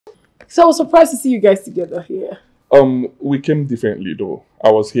So I was surprised to see you guys together here. We came differently though. I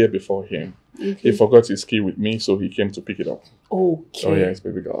was here before him. Okay. He forgot his key with me, so he came to pick it up. Okay. Oh yes,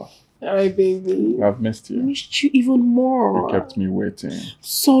 baby girl. Alright, baby. I've missed you. I missed you even more. You kept me waiting.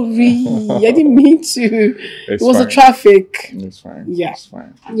 Sorry, I didn't mean to. It was the traffic. It's fine. Yeah. It's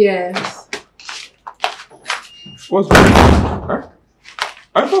fine. Yes. What's going on? Huh?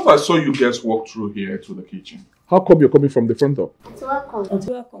 I thought I saw you guys walk through here to the kitchen. How come you're coming from the front door? It's welcome. It's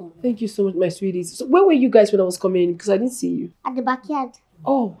welcome. Thank you so much, my sweeties. So where were you guys when I was coming in? Because I didn't see you. At the backyard.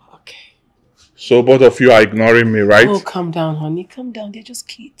 Oh, okay. So both of you are ignoring me, right? Oh, calm down, honey. Calm down. They're just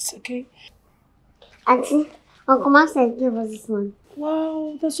kids, okay? Auntie, Uncle Max said give us this one.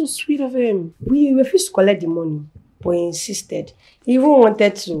 Wow, that's so sweet of him. We refused to collect the money, but he insisted. He even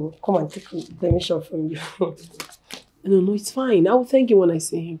wanted to come and take permission from you. No, it's fine. I will thank you when I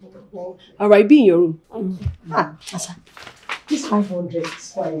see him. Alright, be in your room. Ah, Asa. This 500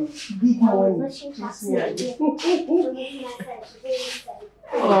 is fine. Big money.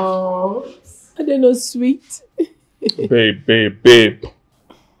 Oh, I don't know, sweet. Babe.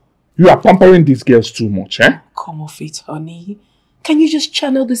 You are pampering these girls too much, eh? Come off it, honey. Can you just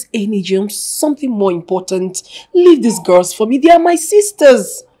channel this energy on something more important? Leave these girls for me. They are my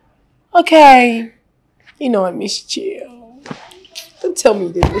sisters. Okay. You know I missed you. Don't tell me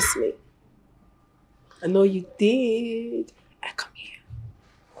you didn't miss me. I know you did. Come here.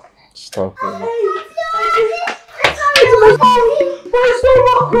 Stop it.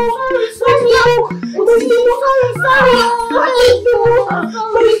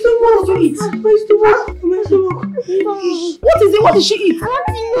 What is it? What did she eat?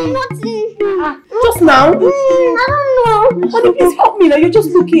 Nothing. Just now? I don't know. Honey, please help me now. You're just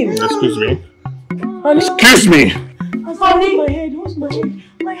looking. Excuse me. Honey? Excuse me. Honey? My head. What's my head?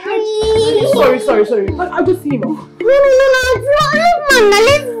 My head. Sorry. I'll just see him. No.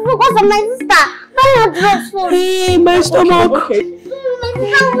 Let's focus on my sister. Don't drugs for me. Hey, my stomach. Okay. My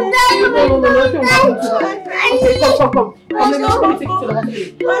sister will die. No. Okay, come. Let me take you to the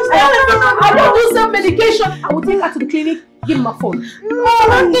hospital. I don't do self-medication. I will take her to the clinic. Give me my phone. No,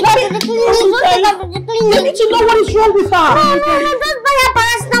 don't take her to the clinic. You need to know what is wrong with her. No, just buy her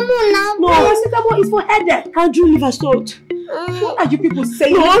paracetamol now. No, paracetamol is for headache. How do you leave her salt? What are you people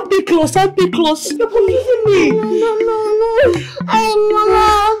saying? No, I'll be close. You're believing me. No. Hey,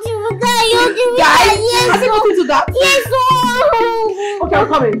 Mama, Guys, have you gotten to that? Yes, Okay, I'm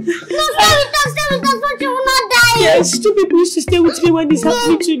coming. No, stay with us, so you will not die. Yes, two people used to stay with me when this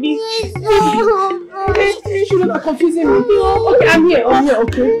happened to me. You shouldn't have confusing me. Okay, I'm here,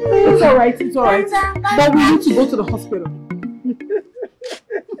 okay? It's alright. But we need to go to the hospital.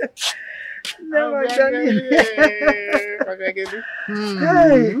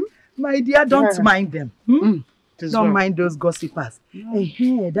 Hey, my dear, don't mind them. Don't mind those gossipers.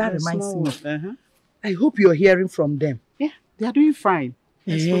 Hey, that reminds me. I hope you're hearing from them. Yeah, they are doing fine.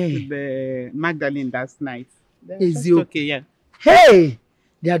 I spoke with Magdalene last night. Is it okay? Yeah. Hey,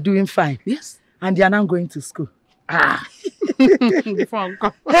 they are doing fine. Yes. And they are now going to school. Hey,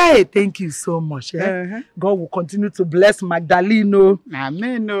 thank you so much. God will continue to bless Magdalene.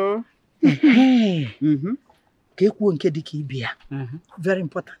 Amen. Very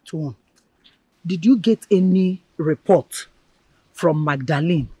important one. Did you get any report from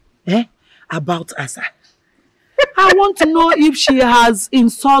Magdalene about Asa? I want to know if she has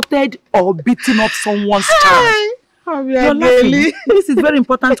insulted or beaten up someone's child. This is a very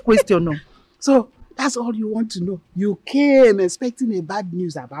important question. No? So that's all you want to know. You came expecting a bad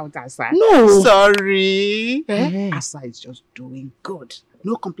news about Asa. No. Sorry. Asa is just doing good.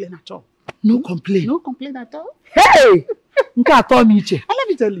 No complaint at all. No complaint. No complaint at all. Hey! And let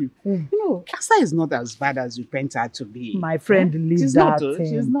me tell you, you know, Asa is not as bad as you paint her to be. My friend, leave that thing.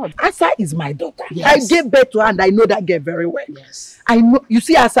 She's not. Asa is my daughter. Yes. I gave birth to her and I know that girl very well. Yes. I know. You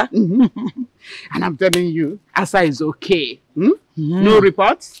see Asa? And I'm telling you, Asa is okay. No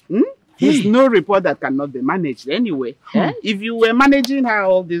reports. There's no report that cannot be managed anyway. If you were managing her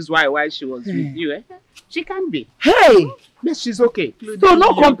all this while she was with you, she can be. Hey! Yes, she's okay. So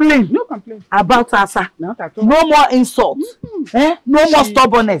no complaint. No complaint. About Asa. Not at all. No more insult. No more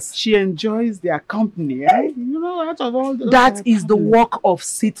stubbornness. She enjoys their company. You know, out of all those. That is the work of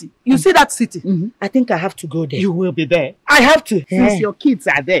city. You see that city? I think I have to go there. You will be there. I have to. Since your kids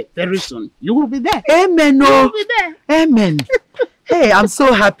are there very soon, you will be there. Amen. You will be there. Amen. Hey, I'm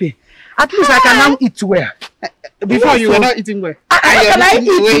so happy. At least I can now eat well. Before you were not eating well. Can I eat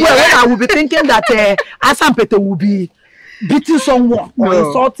well when I will be thinking that Asampete will be beating someone or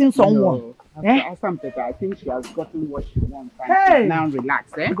insulting someone? Asampete, I think she has gotten what she wants. Hey. Now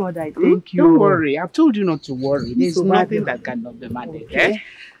relax. God, I thank you. Don't worry. I've told you not to worry. There's nothing that cannot be managed.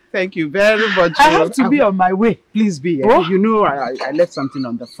 Thank you very much. I have to be on my way. Please be. Oh? You know, I left something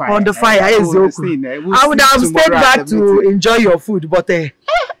on the fire. On the fire, I would have stayed back to enjoy your food, but I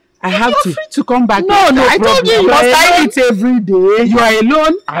have You're to. free to come back. No I problem. told you Must I eat every day? You are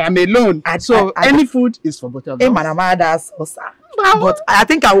alone. I am alone. So any food is for both of us. But I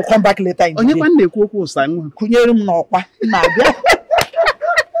think I will come back later in the day. Kunyere m n'ọkwa. Na-abịa.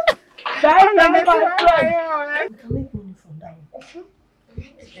 We can make money from that one.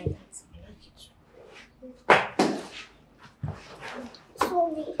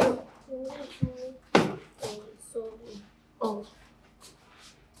 Oh.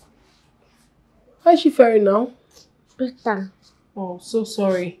 How is she faring now? Better. Oh, so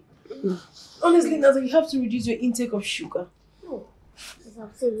sorry. Honestly, Naza, you have to reduce your intake of sugar. No.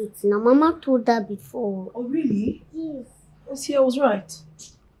 I've said it now. Mama told that before. Oh, really? Yes. Oh, see, I was right.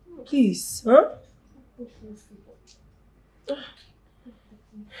 Please, huh?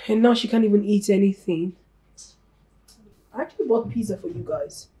 And now she can't even eat anything. I actually bought pizza for you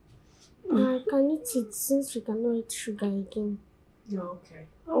guys. I can eat it since we cannot eat sugar again. Yeah, okay.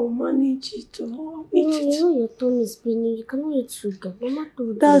 I'll manage it. I'll You eat it. know your tummy is paining. You cannot eat sugar. Mama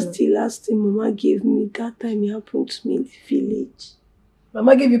told That's you. the last thing Mama gave me. That time it happened to me in the village.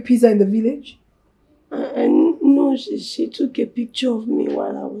 Mama gave you pizza in the village? And no, she took a picture of me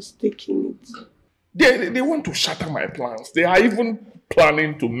while I was taking it. They want to shatter my plans. They are even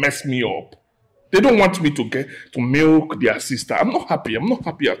planning to mess me up. They don't want me to milk their sister. I'm not happy. I'm not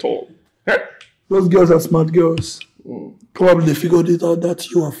happy at all. Eh? Those girls are smart girls. Probably they figured it out that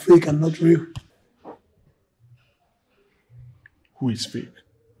you are fake and not real. Who is fake?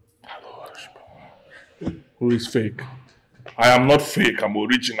 Who is fake? I am not fake. I'm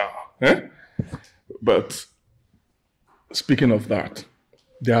original. Eh? But speaking of that,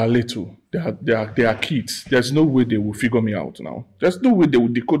 they are little. They are kids. There's no way they will figure me out now. There's no way they will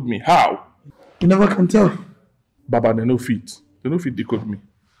decode me. How? You never can tell. Baba, they no fit. They no fit decode me.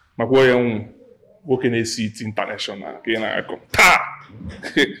 My boy, working a seat international.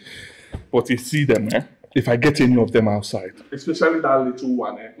 But you see them, eh? If I get any of them outside, especially that little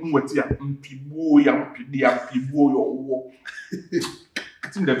one, eh? I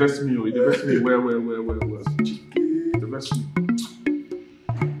think they vest me, well. They vest me.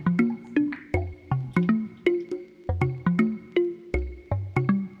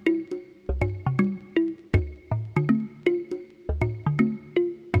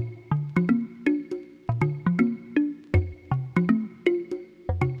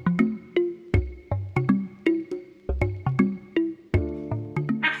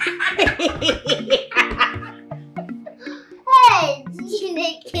 Hey,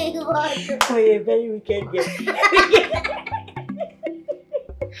 Oh, you're a very wicked girl.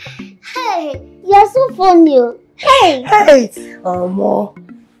 Hey, you're so funny. Hey. Hey! Omo.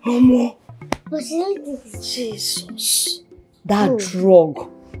 But she like this. Jesus. That drug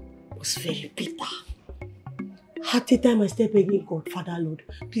was very bitter. At the time I step again, Godfather Lord,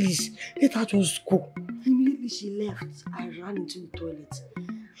 please, let her just go. Immediately she left, I ran into the toilet.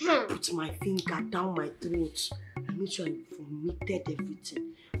 I put my finger down my throat. I made sure I vomited everything.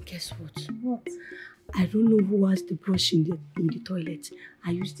 Guess what? What? I don't know who has the brush in the toilet.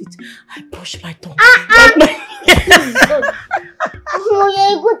 I used it. I brushed my tongue. Oh,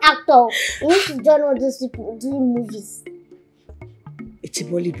 you're a good actor. You need to join all those people doing movies. It's a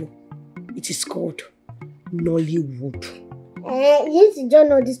Bollywood. It is called Nollywood. You need to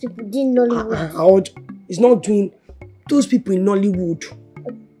join all these people doing Nollywood. It's not doing those people in Nollywood.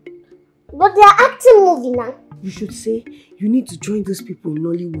 But they are acting movie now. You should say you need to join those people in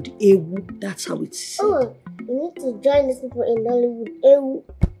Nollywood. Ewu, that's how it's said. Oh, you need to join these people in Nollywood.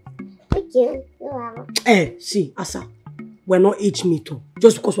 Okay, no, See, Asa, we're not age mate.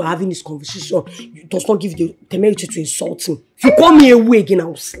 Just because we're having this conversation, it does not give you the temerity to insult me. If you call me Ewu again, I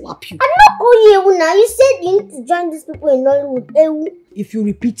will slap you. I'm not calling you now. You said you need to join these people in Nollywood. If you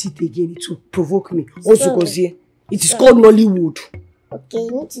repeat it again, it will provoke me. Also, because it is called Nollywood. Okay,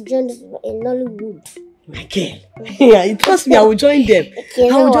 you need to join these people in Nollywood. My girl. Yeah, you trust me, I will join them. Okay,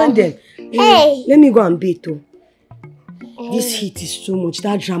 I will join them. Hey. Let me go and bathe though. This heat is too much.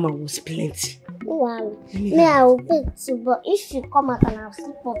 That drama was plenty. Wow. I will bathe too, but if you come out and I'll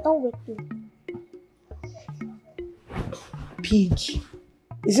sleep off, don't wake me. Pig.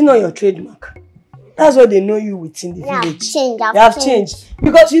 Is it not your trademark? That's what they know you with in the village. You have changed.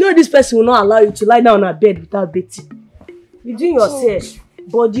 Because you know this person will not allow you to lie down on a bed without bathing. You're doing yourself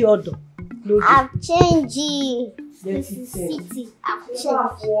body odor. I've changed. This is city. I've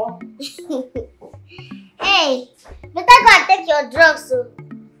changed. Hey, better go and take your drugs, so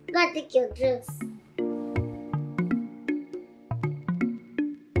go and take your drugs.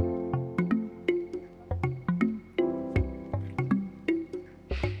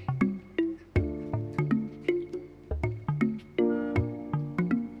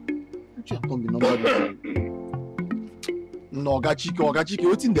 No, Ogachike,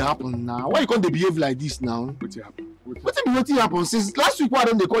 what thing dey happen now? Why you can't behave like this now? What happen? What thing happen? Since last week, why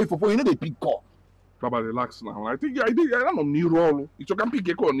don't they call you for phone? You know they pick call. Baba, relax now. I think I don't know new role. It's a can pick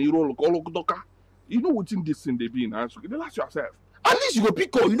a call new role. Call doka. You know what's in this thing they be in. So relax yourself. At least you go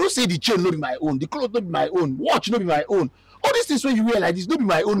pick call. You don't say the chain no be my own, the clothes no be my own, watch no be my own. All these things when you wear like this no be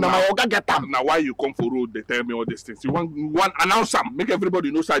my own. Now my oga get them. Now why you come for road? They tell me all these things. You want announce them. Make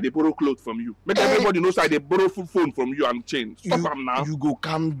everybody know side they borrow clothes from you. Make everybody know side they borrow full phone from you and change. Stop them now. You go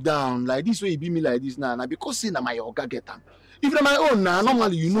calm down. Like this way you be me like this now. Now because say na my oga get them. If na my own now,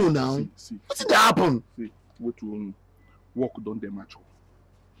 normally you know now. See. What did that happen? See, what you work don dey mature.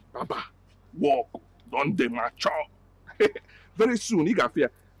 Baba, work don dey mature. Very soon, you got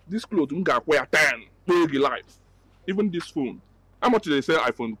fear. This clothes you got wear 10, big life. Even this phone. How much do they sell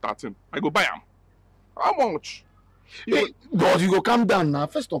iPhone 13? I go buy them. How much? Hey, God, you go calm down now.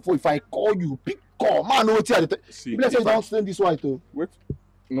 First of all, if I call you, pick call. Man, no what's here. See, let's say don't stand this way too. Wait.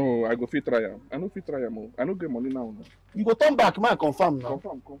 No, I go fit try am. I no fit try am. I no get money now. You go turn back, man. Confirm now.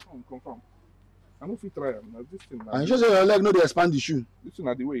 Confirm. I no fit try am. Now this thing. And just say your leg no dey expand the shoe. This thing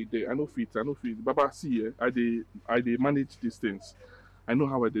na the way it dey. I no fit. Baba, see, I dey manage these things. I know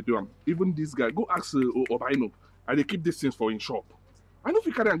how I dey do them. Even this guy, go ask Obaino. I dey keep these things for in shop. I know if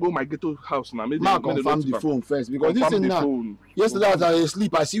you carry and go my ghetto house now. Maybe man, confirm the phone first because this thing now. Yesterday as I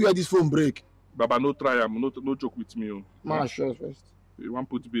sleep, I see where this phone break. Baba, no try am. No joke with me. Oh. Man, sure first. You want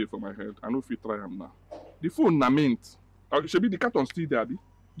put bill for my head. I know if you try am now. The phone na mint. Should be the carton still there, Abi?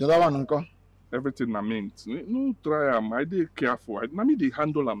 The other one, uncle. Everything na mint. No try am. I dey careful. Na me dey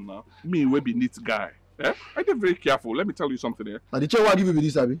handle am now. Me wey be neat guy. I dey very careful. Let me tell you something here. Now the chair will give you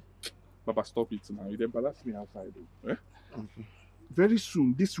this, Abi? Baba, stop it now. You dey embarrass me outside. Okay. Very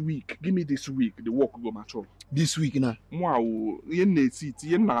soon, this week, give me this week, the work go mature. This week now? Wow,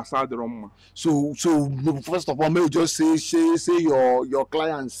 So first of all, may you just say your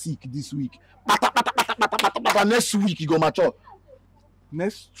client sick this week. But next week you go mature.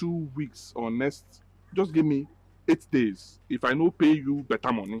 Next 2 weeks or just give me 8 days. If I no pay you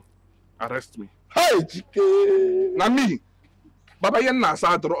better money, arrest me. Hey, Chike! Na me. Baba yen na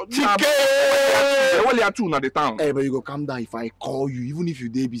sa dro. Chike! Only are 2 na the town. Hey, but you go calm down if I call you, even if you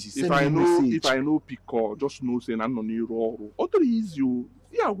dey busy. Send me a message. If I know pick call, just know say na no ni ro. Other is you.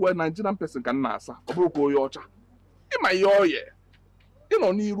 Yeah, where Nigerian person can nasa. Oboko yocha. In my yoye. You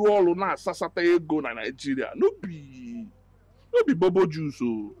know ni ro na sasata ego na Nigeria. No be bobo juice.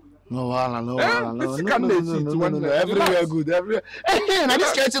 No. Everywhere good. Everywhere. Hey, now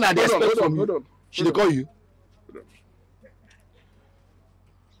this question I expect from you. Should they call you?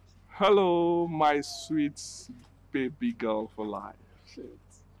 Hello, my sweet baby girl for life.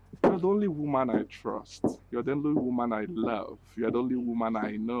 You're the only woman I trust. You're the only woman I love. You're the only woman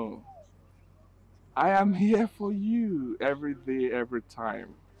I know. I am here for you every day, every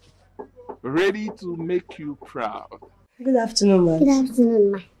time. Ready to make you proud. Good afternoon, ma. Good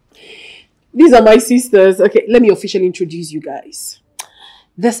afternoon, ma. These are my sisters. Okay, let me officially introduce you guys.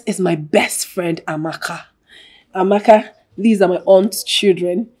 This is my best friend, Amaka. Amaka, these are my aunt's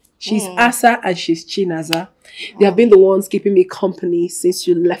children. She's Asa and she's Chinaza. They have been the ones keeping me company since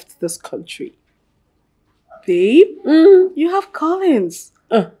you left this country. Babe, you have Collins.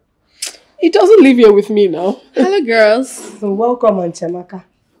 He doesn't live here with me now. Hello, girls. So welcome, Auntie Amaka.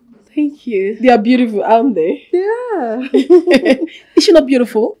 Thank you. They are beautiful, aren't they? Yeah. Is she not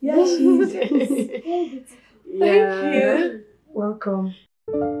beautiful? Yeah, she is. Thank you. Welcome.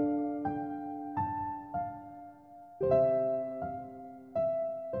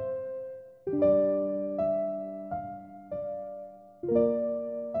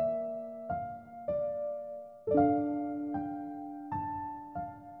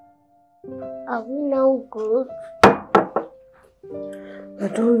 Are we now good? I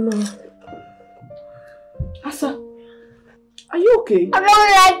don't know. Asa, are you okay? I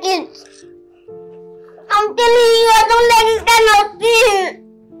don't like it. I'm telling you, I don't like this kind of thing.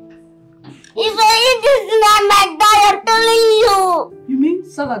 If I eat this thing, I might die. I'm telling you. You mean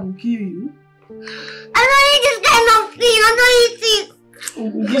salad will kill you? I don't eat this kind of thing. I don't eat it.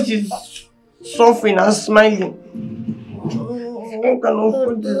 This is suffering and smiling. How can I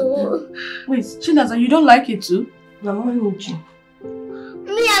put this? Wait, Chinaza, you don't like it too? I'm managing.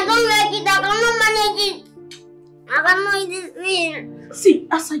 Me, I don't like it. I cannot manage it. I cannot eat this thing. See,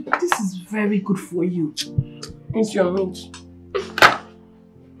 Asa, this is very good for you. It's your meat.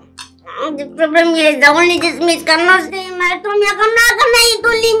 The problem is that only this meat cannot stay in my tummy. I cannot eat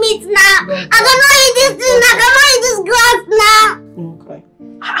only meat now. I cannot eat this thing. I cannot eat this grass now. Okay.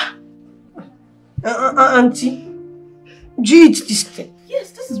 Auntie, do you eat this thing?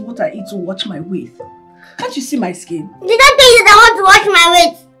 Yes, this is what what I eat to watch my weight. Can't you see my skin? Did I tell you that I want to watch my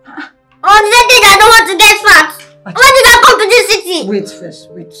weight? Or did I tell you that I don't want to get fat? Why did I come to this city? Wait first,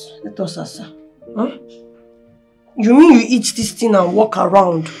 wait. Let us answer. Huh? You mean you eat this thing and walk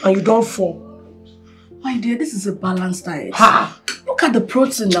around and you don't fall? My dear, this is a balanced diet. Ha! Look at the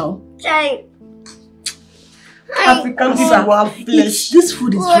protein now. Chai. African people have flesh. This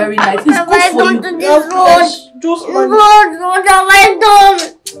food is very nice. It's What have I good for done you. to this road? Just God, what have I done?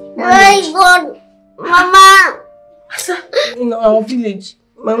 My God. Mama. in our village,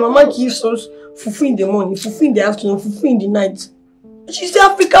 my mama gives us fufu in the morning, fufu in the afternoon, fufu in the night. She's the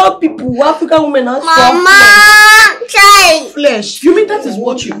African people, African women have Mama. Chai. flesh. You mean that is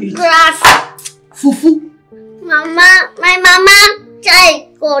what you eat? Grass. Fufu? Mama. My mama. Chai.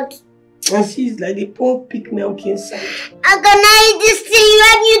 God. And she's like the poor pig milk inside. I cannot eat this thing.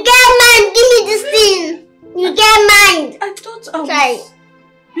 You get mine. Give me this thing. You get mine. I thought I was Chai.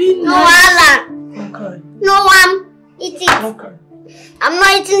 being No nice. wahala. Okay. No one. Eat it. Okay. I'm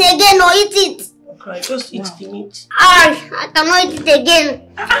not eating again. No, eat it. Okay. Just eat the meat. I cannot eat it again.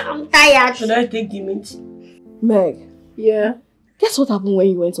 I'm tired. Should I take the meat? Meg, Yeah. guess what happened when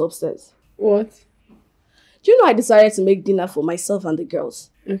you went upstairs? What? Do you know I decided to make dinner for myself and the girls?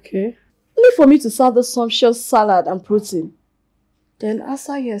 Okay. Only for me to serve the sumptuous salad and protein. Then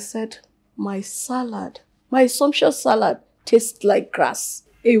Asa here said, my sumptuous salad tastes like grass.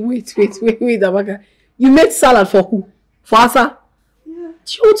 Hey, wait, Amaka. You made salad for who? For Asa? Yeah.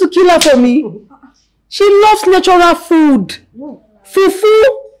 Do you want to kill her for me? She loves natural food. Fufu?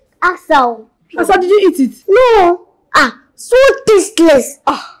 Axel. Asa, did you eat it? No. So tasteless.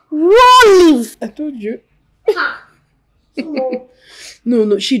 Raw leaf. I told you.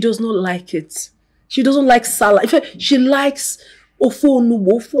 No, she does not like it. She doesn't like salad. In fact, she likes all those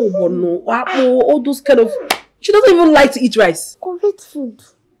kind of... She doesn't even like to eat rice. Correct food.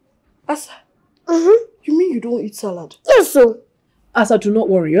 Asa, you mean you don't eat salad? Yes, sir. Asa, do not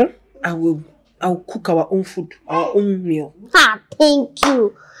worry, huh? I will cook our own food, our own meal. Thank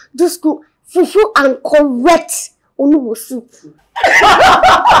you. Just cook fufu and correct onubo soup.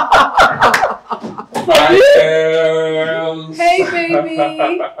 Hey, baby.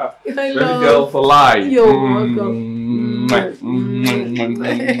 Baby girl for life. You're welcome.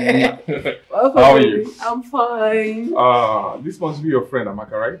 How are you? I'm fine. This must be your friend,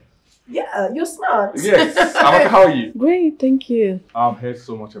 Amaka, right? Yeah, you're smart. Yes. Amaka, how are you? Great, thank you. I've heard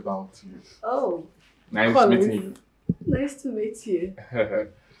so much about you. Oh. Nice Colin. meeting you. Nice to meet you.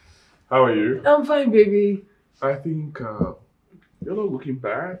 How are you? I'm fine, baby. I think you're not looking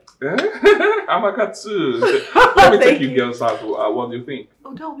bad. Amaka too. Let me take you girls out. What do you think?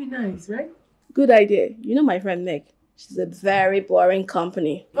 Oh, that would be nice, right? Good idea. You know my friend Meg? She's a very boring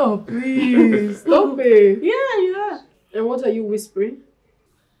company. Oh, please. Stop it. Yeah. And what are you whispering?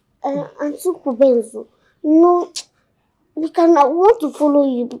 Auntie Kubenzo, we want to follow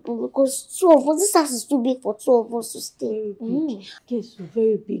you people because two of us, this house is too big for two of us to stay. Yes, so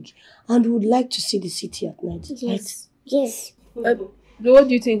very big. And we would like to see the city at night. Yes. Yes. What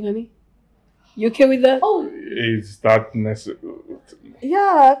do you think, honey? You okay with that? Oh, Is that necessary?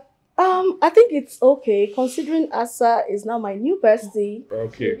 yeah. I think it's okay considering Asa is now my new bestie.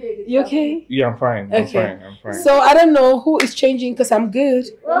 Okay. You okay? Yeah, I'm fine. Okay. I'm fine. So I don't know who is changing because I'm good.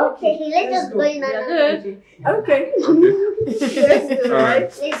 Okay, let's just go in and Good. Okay. All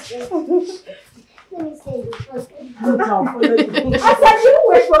right. Let's go. Let me say this first. I said you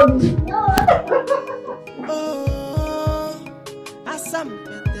wait for me.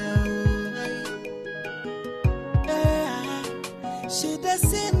 She does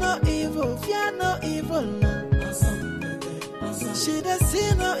see no evil, fear no evil, no. She does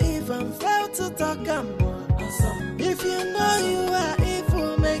see no evil, fail to talk more. If you know you are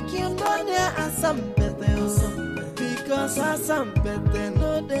evil, make you know there are some better. Because some better,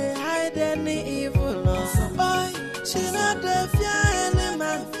 no they hide any evil. Boy, she not the fear any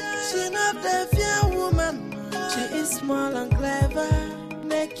man, she not the fear woman. She is small and clever.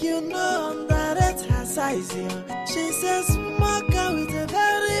 Make you know that it's her size, yeah. She's a smoker with a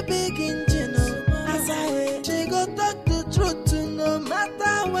very big engine. As I hate, she go talk the truth to no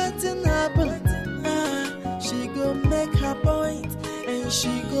matter what's in happen. She go make her point and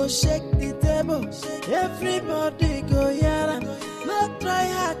she go shake the table. Everybody go yara, not try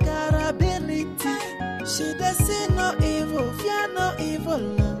her capability. She does see no evil, fear no evil,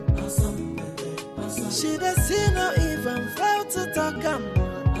 no. She does see no evil, fail to talk more.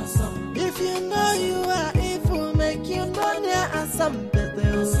 If you know you are evil, make you know there are some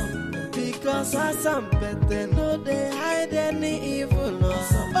better. Because some better, no they hide any evil.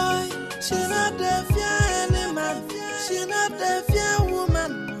 Boy, she not the fear any man, she not the fear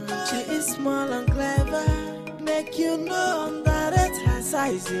woman. small and clever. Make you know underrate her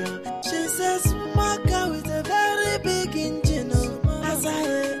size, yeah. She says small girl with a very big engine. As I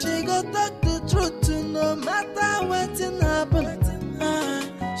hear, she go talk the truth to no matter what happen.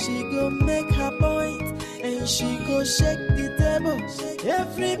 She go make her point and she go shake the table.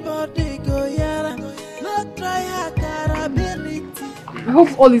 Everybody go yara, not try her capability. I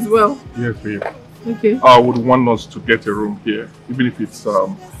hope all is well. Yes, babe. Okay. I would want us to get a room here, even if it's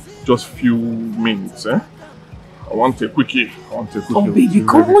just few minutes, eh? I want a quickie. Oh, baby,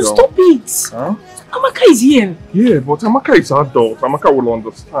 come on, stop it. Huh? Amaka is here. Yeah, but Amaka is adult. Amaka will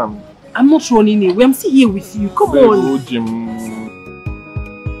understand. I'm not running away. I'm still here with you. Come on. Jim.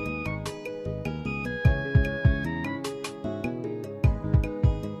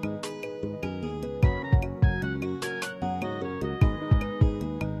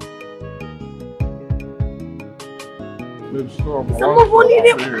 I'm not running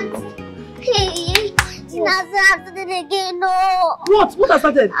away. Hey, again, no. What? What has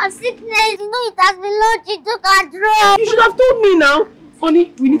started? A sickness. You know it has been launched. You took a drug. You should have told me now.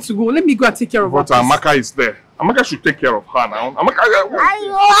 Honey, we need to go. Let me go and take care of her. But Amaka is there. Amaka should take care of her now. Amaka. No.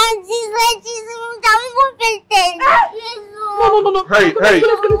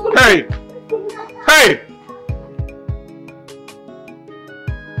 Hey!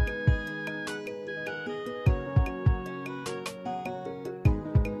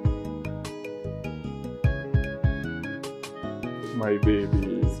 My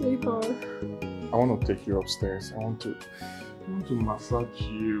baby. Sweetheart. I want to take you upstairs. I want to massage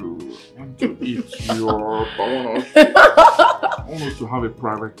you. I want to eat you up. I want us to have a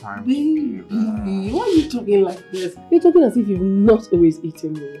private time. Baby, why are you talking like this? You're talking as if you've not always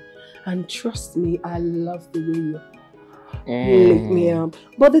eaten me. And trust me, I love the way you lick me up.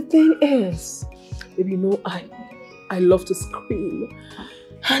 But the thing is, baby, you know, I love to scream.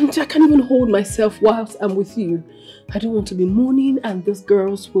 And I can't even hold myself whilst I'm with you. I don't want to be moaning and those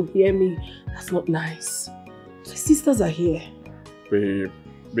girls will hear me. That's not nice. My sisters are here. Babe,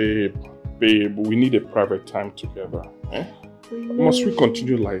 we need a private time together. Eh? Must we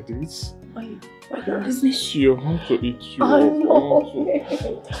continue like this? I miss you. I want to eat you. I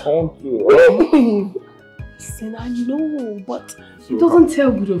want to. Listen, I know, but it doesn't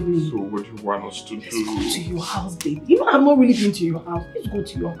tell good of me. So what do you want us to do? Let's go to your house, baby. You know, I've not really been to your house. Let's go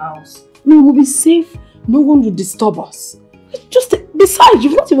to your house. We will be safe. No one will disturb us. Besides,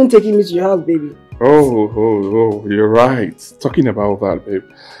 you've not even taken me to your house, baby. Oh, you're right. Talking about that, babe.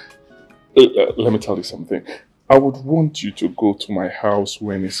 Let me tell you something. I would want you to go to my house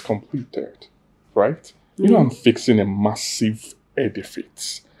when it's completed, right? You know, I'm fixing a massive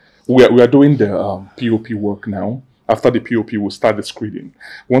edifice. We are doing the POP work now. After the POP, we'll start the screening.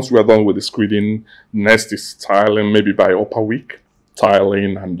 Once we are done with the screening, next is tiling, maybe by upper week.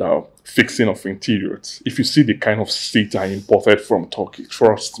 Tiling and fixing of interiors. If you see the kind of seat I imported from Turkey,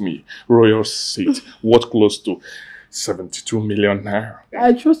 trust me, royal seat, worth close to 72 million naira.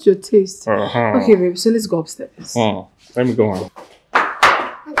 I trust your taste. Okay, baby, so let's go upstairs. Let me go on.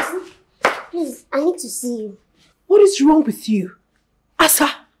 Auntie, please, I need to see you. What is wrong with you? Asa,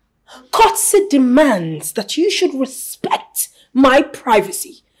 courtesy demands that you should respect my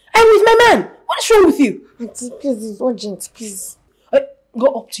privacy. I'm with my man. What is wrong with you? Auntie, please, it's urgent, please. Go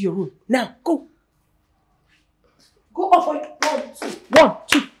up to your room. Now, go. Go up for it. 1,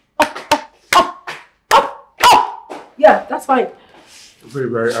 2. Up. Yeah, that's fine.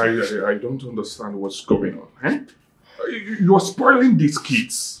 Babe, I don't understand what's going on. Eh? You're spoiling these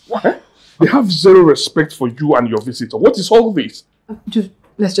kids. What? They have zero respect for you and your visitor. What is all this?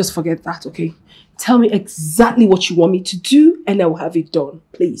 Let's just forget that, okay? Tell me exactly what you want me to do and I will have it done,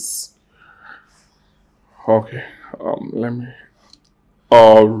 please. Okay, let me...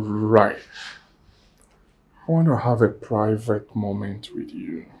 Alright. I want to have a private moment with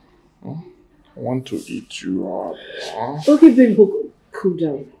you. I want to eat you up. Okay, baby, cool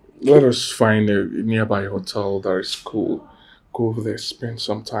down. Let us find a nearby hotel that is cool. Go over there, spend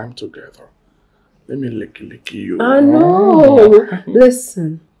some time together. Let me lick you. I know.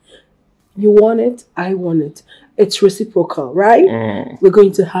 Listen, you want it, I want it. It's reciprocal, right? We're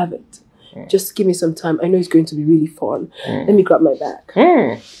going to have it. Just give me some time. I know it's going to be really fun. Let me grab my bag.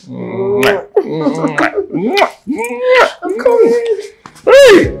 I'm coming.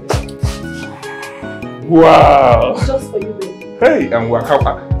 Hey! Wow. It's just for you, baby. Hey, and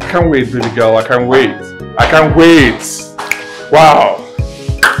I can't wait, baby girl. I can't wait. Wow.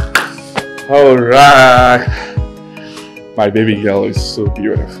 All right. My baby girl is so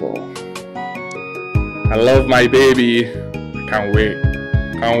beautiful. I love my baby. I can't wait.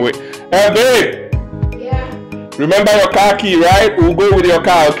 Hey, babe! Yeah. Remember your car key, right? We'll go with your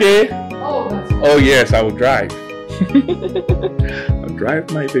car, okay? Oh yes, I will drive. I'll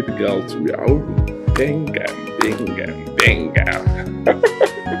drive my baby girl to Yaoru. Bing.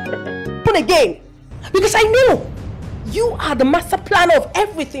 But again, because I know you are the master planner of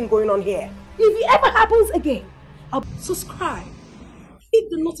everything going on here. If it ever happens again, I'll subscribe. Hit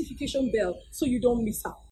the notification bell so you don't miss out.